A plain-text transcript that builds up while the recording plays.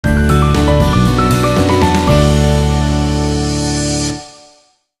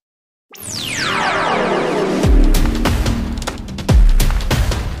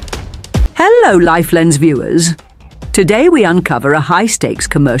Hello, Lifelens viewers. Today we uncover a high-stakes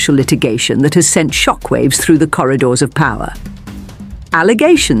commercial litigation that has sent shockwaves through the corridors of power.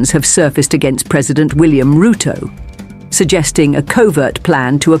 Allegations have surfaced against President William Ruto, suggesting a covert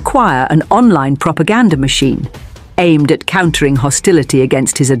plan to acquire an online propaganda machine aimed at countering hostility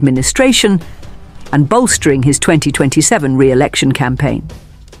against his administration and bolstering his 2027 re-election campaign.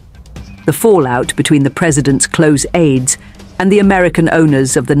 The fallout between the president's close aides and the American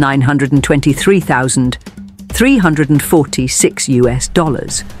owners of the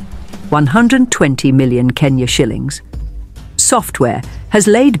 $923,346 120 million Kenya shillings software has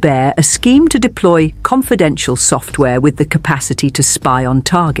laid bare a scheme to deploy confidential software with the capacity to spy on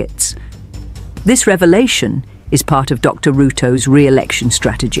targets. This revelation is part of Dr. Ruto's re-election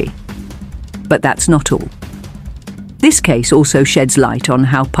strategy. But that's not all. This case also sheds light on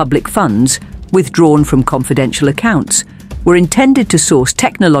how public funds, withdrawn from confidential accounts, were intended to source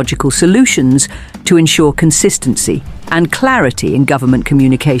technological solutions to ensure consistency and clarity in government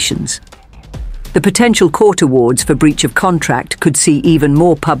communications. The potential court awards for breach of contract could see even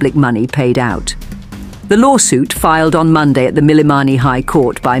more public money paid out. The lawsuit, filed on Monday at the Milimani High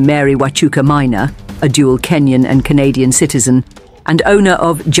Court by Mary Wachuka Minor, a dual Kenyan and Canadian citizen, and owner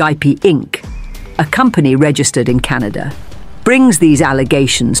of JP Inc., a company registered in Canada, brings these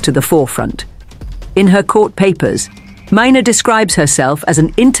allegations to the forefront. In her court papers, Minor describes herself as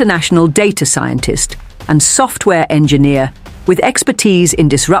an international data scientist and software engineer with expertise in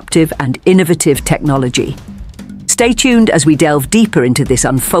disruptive and innovative technology. Stay tuned as we delve deeper into this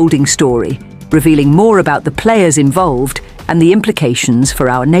unfolding story, revealing more about the players involved and the implications for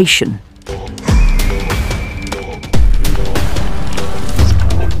our nation.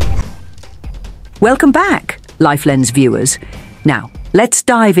 Welcome back, Lifelens viewers. Now, let's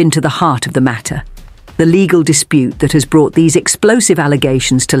dive into the heart of the matter, the legal dispute that has brought these explosive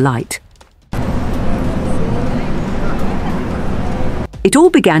allegations to light. It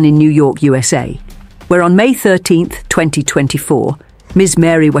all began in New York, USA, where on May 13, 2024, Ms.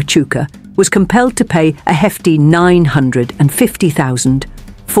 Mary Wachuka was compelled to pay a hefty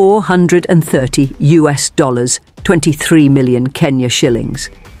 $950,430 23 million Kenya shillings,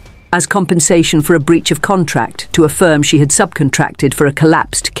 as compensation for a breach of contract to a firm she had subcontracted for a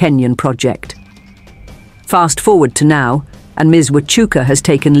collapsed Kenyan project. Fast forward to now, and Ms. Wachuka has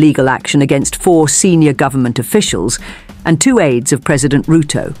taken legal action against 4 senior government officials and 2 aides of President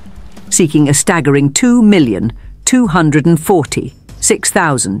Ruto, seeking a staggering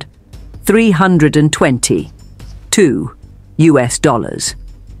 $2,246,322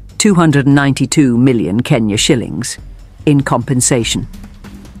 $292 million Kenya shillings in compensation.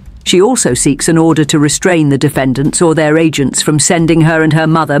 She also seeks an order to restrain the defendants or their agents from sending her and her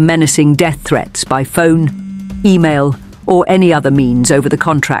mother menacing death threats by phone, email, or any other means over the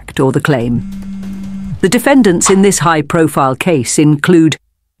contract or the claim. The defendants in this high-profile case include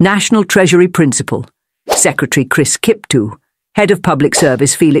National Treasury Principal, Secretary Chris Kiptu, Head of Public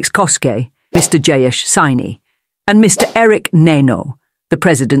Service Felix Koske, Mr. Jayesh Saini, and Mr. Eric Neno, the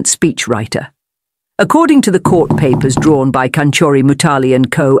President's speechwriter. According to the court papers drawn by Kanchori Mutali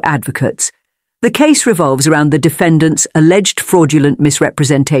and Co. advocates, the case revolves around the defendants' alleged fraudulent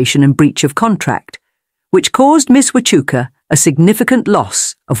misrepresentation and breach of contract, which caused Ms. Wachuka a significant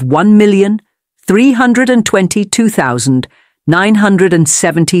loss of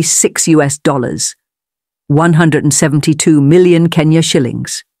 $1,322,976 172 million Kenya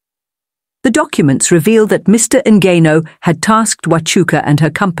shillings. The documents reveal that Mr. Ngeno had tasked Wachuka and her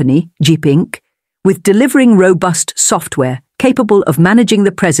company, Jeep Inc., with delivering robust software capable of managing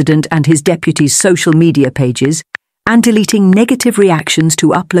the president and his deputy's social media pages and deleting negative reactions to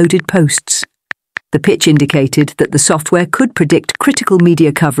uploaded posts. The pitch indicated that the software could predict critical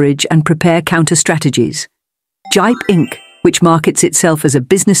media coverage and prepare counter-strategies. Jipe Inc., which markets itself as a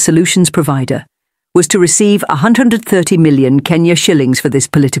business solutions provider, was to receive 130 million Kenya shillings for this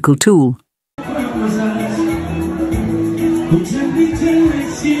political tool.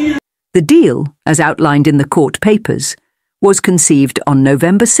 The deal, as outlined in the court papers, was conceived on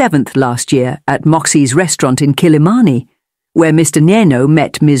November 7th last year at Moxie's restaurant in Kilimani, where Mr. Neno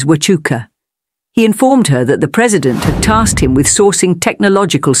met Ms. Wachuka. He informed her that the president had tasked him with sourcing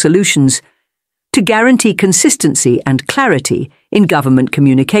technological solutions to guarantee consistency and clarity in government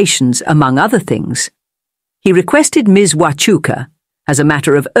communications, among other things. He requested Ms. Wachuka, as a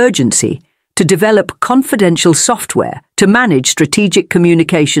matter of urgency, to develop confidential software to manage strategic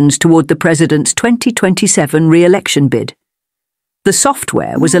communications toward the president's 2027 re-election bid. The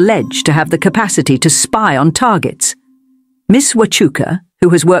software was alleged to have the capacity to spy on targets. Ms. Wachuka, who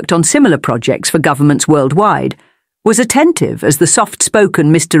has worked on similar projects for governments worldwide, was attentive as the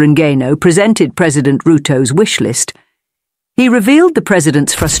soft-spoken Mr. Ngeno presented President Ruto's wish list. He revealed the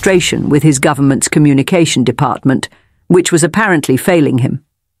president's frustration with his government's communication department, which was apparently failing him.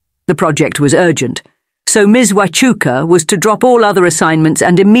 The project was urgent, so Ms. Wachuka was to drop all other assignments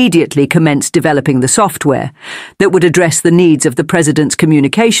and immediately commence developing the software that would address the needs of the president's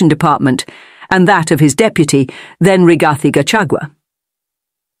communication department and that of his deputy, then Rigathi Gachagua.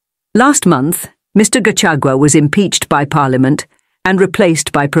 Last month, Mr. Gachagua was impeached by Parliament and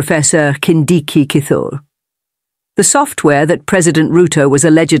replaced by Professor Kindiki Kithure. The software that President Ruto was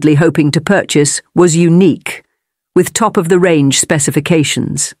allegedly hoping to purchase was unique, with top-of-the-range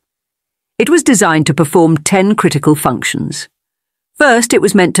specifications. It was designed to perform 10 critical functions. First, it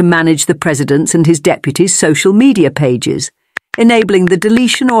was meant to manage the president's and his deputy's social media pages, enabling the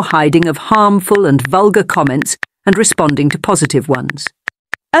deletion or hiding of harmful and vulgar comments and responding to positive ones.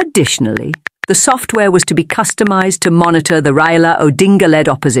 Additionally, the software was to be customized to monitor the Raila Odinga-led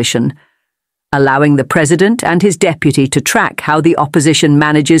opposition, allowing the president and his deputy to track how the opposition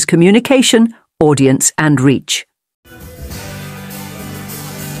manages communication, audience, and reach.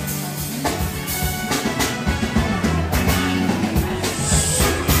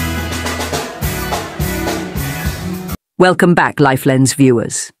 Welcome back, Lifelens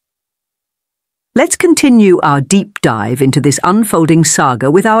viewers. Let's continue our deep dive into this unfolding saga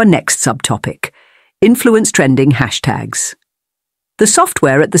with our next subtopic: influence trending hashtags. The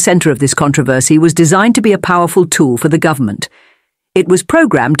software at the center of this controversy was designed to be a powerful tool for the government. It was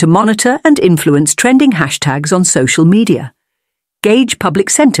programmed to monitor and influence trending hashtags on social media, gauge public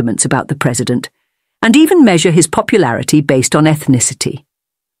sentiments about the president, and even measure his popularity based on ethnicity.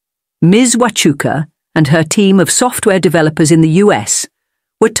 Ms. Wachuka and her team of software developers in the US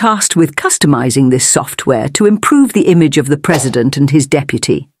were tasked with customizing this software to improve the image of the president and his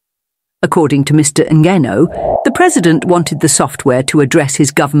deputy. According to Mr. Ngeno, the president wanted the software to address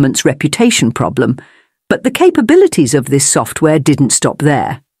his government's reputation problem, but the capabilities of this software didn't stop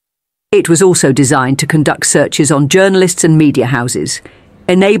there. It was also designed to conduct searches on journalists and media houses,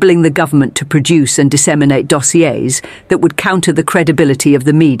 enabling the government to produce and disseminate dossiers that would counter the credibility of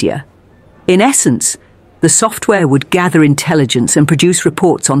the media. In essence, the software would gather intelligence and produce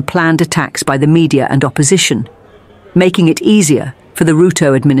reports on planned attacks by the media and opposition, making it easier for the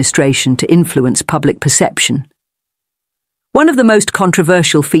Ruto administration to influence public perception. One of the most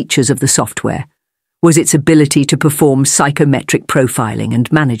controversial features of the software was its ability to perform psychometric profiling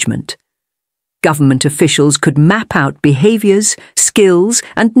and management. Government officials could map out behaviors, skills,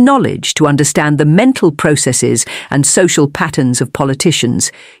 and knowledge to understand the mental processes and social patterns of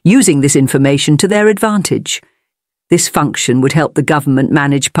politicians, using this information to their advantage. This function would help the government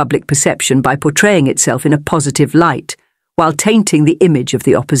manage public perception by portraying itself in a positive light, while tainting the image of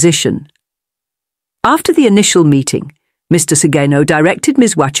the opposition. After the initial meeting, Mr. Ngeno directed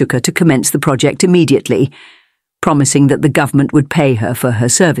Ms. Wachuka to commence the project immediately, promising that the government would pay her for her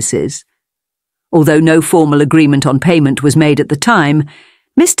services. Although no formal agreement on payment was made at the time,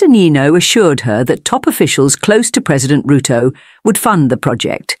 Mr. Ngeno assured her that top officials close to President Ruto would fund the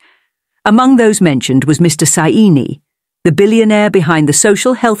project. Among those mentioned was Mr. Saini, the billionaire behind the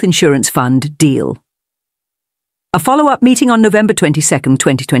social health insurance fund deal. A follow-up meeting on November 22,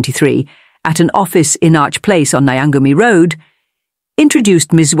 2023, at an office in Arch Place on Nyangumi Road,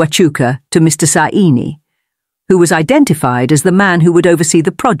 introduced Ms. Wachuka to Mr. Saini, who was identified as the man who would oversee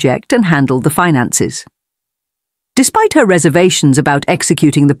the project and handle the finances. Despite her reservations about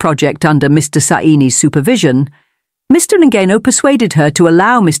executing the project under Mr. Saini's supervision, Mr. Ngeno persuaded her to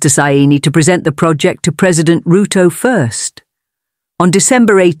allow Mr. Saini to present the project to President Ruto first. On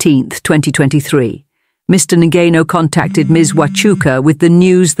December 18, 2023, Mr. Ngeno contacted Ms. Wachuka with the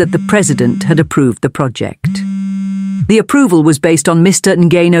news that the president had approved the project. The approval was based on Mr.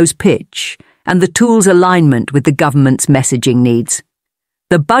 Ngeno's pitch and the tool's alignment with the government's messaging needs.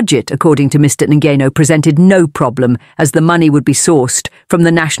 The budget, according to Mr. Ngeno, presented no problem, as the money would be sourced from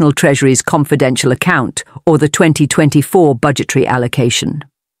the National Treasury's confidential account or the 2024 budgetary allocation.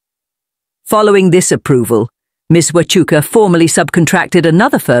 Following this approval, Ms. Wachuka formally subcontracted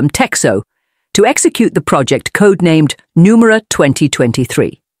another firm, Texo, to execute the project codenamed Numera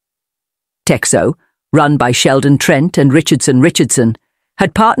 2023. Texo, run by Sheldon Trent and Richardson,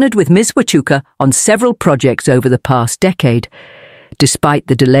 had partnered with Ms. Wachuka on several projects over the past decade. Despite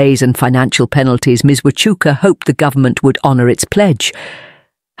the delays and financial penalties, Ms. Wachuka hoped the government would honour its pledge.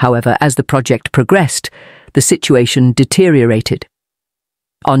 However, as the project progressed, the situation deteriorated.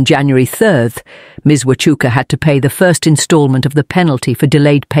 On January 3rd, Ms. Wachuka had to pay the first instalment of the penalty for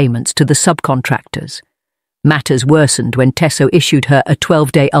delayed payments to the subcontractors. Matters worsened when Tesso issued her a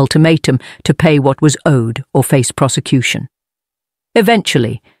 12-day ultimatum to pay what was owed or face prosecution.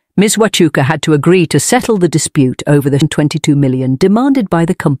 Eventually, Ms. Wachuka had to agree to settle the dispute over the $22 million demanded by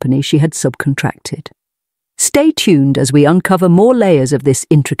the company she had subcontracted. Stay tuned as we uncover more layers of this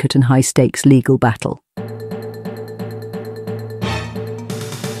intricate and high-stakes legal battle.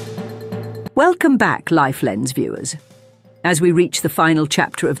 Welcome back, Lifelens viewers. As we reach the final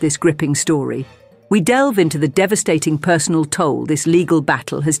chapter of this gripping story, we delve into the devastating personal toll this legal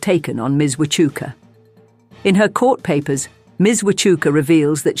battle has taken on Ms. Wachuka. In her court papers, Ms. Wachuka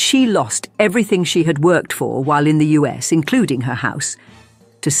reveals that she lost everything she had worked for while in the US, including her house,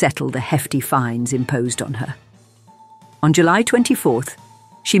 to settle the hefty fines imposed on her. On July 24th,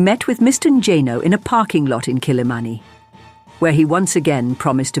 she met with Mr. Njano in a parking lot in Kilimani, where he once again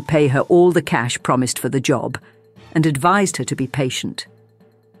promised to pay her all the cash promised for the job and advised her to be patient.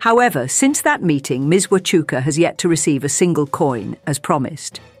 However, since that meeting, Ms. Wachuka has yet to receive a single coin, as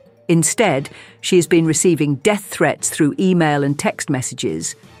promised. Instead, she has been receiving death threats through email and text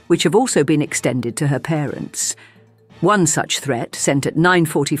messages, which have also been extended to her parents. One such threat, sent at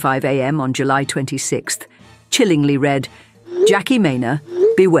 9:45 a.m. on July 26th, chillingly read, "Jackie Maynor,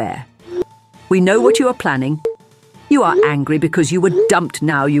 beware. We know what you are planning. You are angry because you were dumped.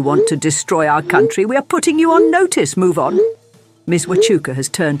 Now you want to destroy our country. We are putting you on notice. Move on." Ms. Wachuka has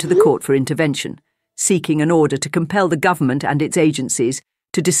turned to the court for intervention, seeking an order to compel the government and its agencies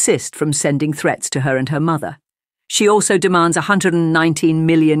to desist from sending threats to her and her mother. She also demands 119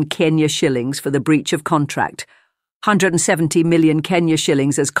 million Kenya shillings for the breach of contract, 170 million Kenya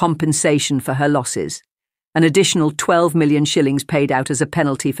shillings as compensation for her losses, an additional 12 million shillings paid out as a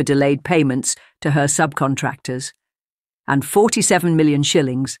penalty for delayed payments to her subcontractors, and 47 million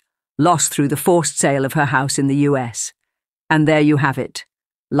shillings lost through the forced sale of her house in the US. And there you have it,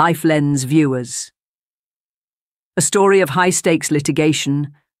 Lifelens viewers. A story of high-stakes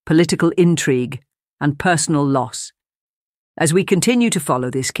litigation, political intrigue, and personal loss. As we continue to follow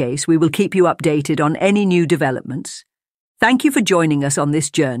this case, we will keep you updated on any new developments. Thank you for joining us on this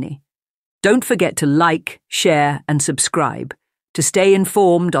journey. Don't forget to like, share, and subscribe to stay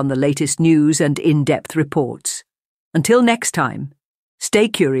informed on the latest news and in-depth reports. Until next time, stay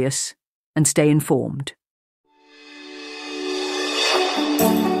curious and stay informed.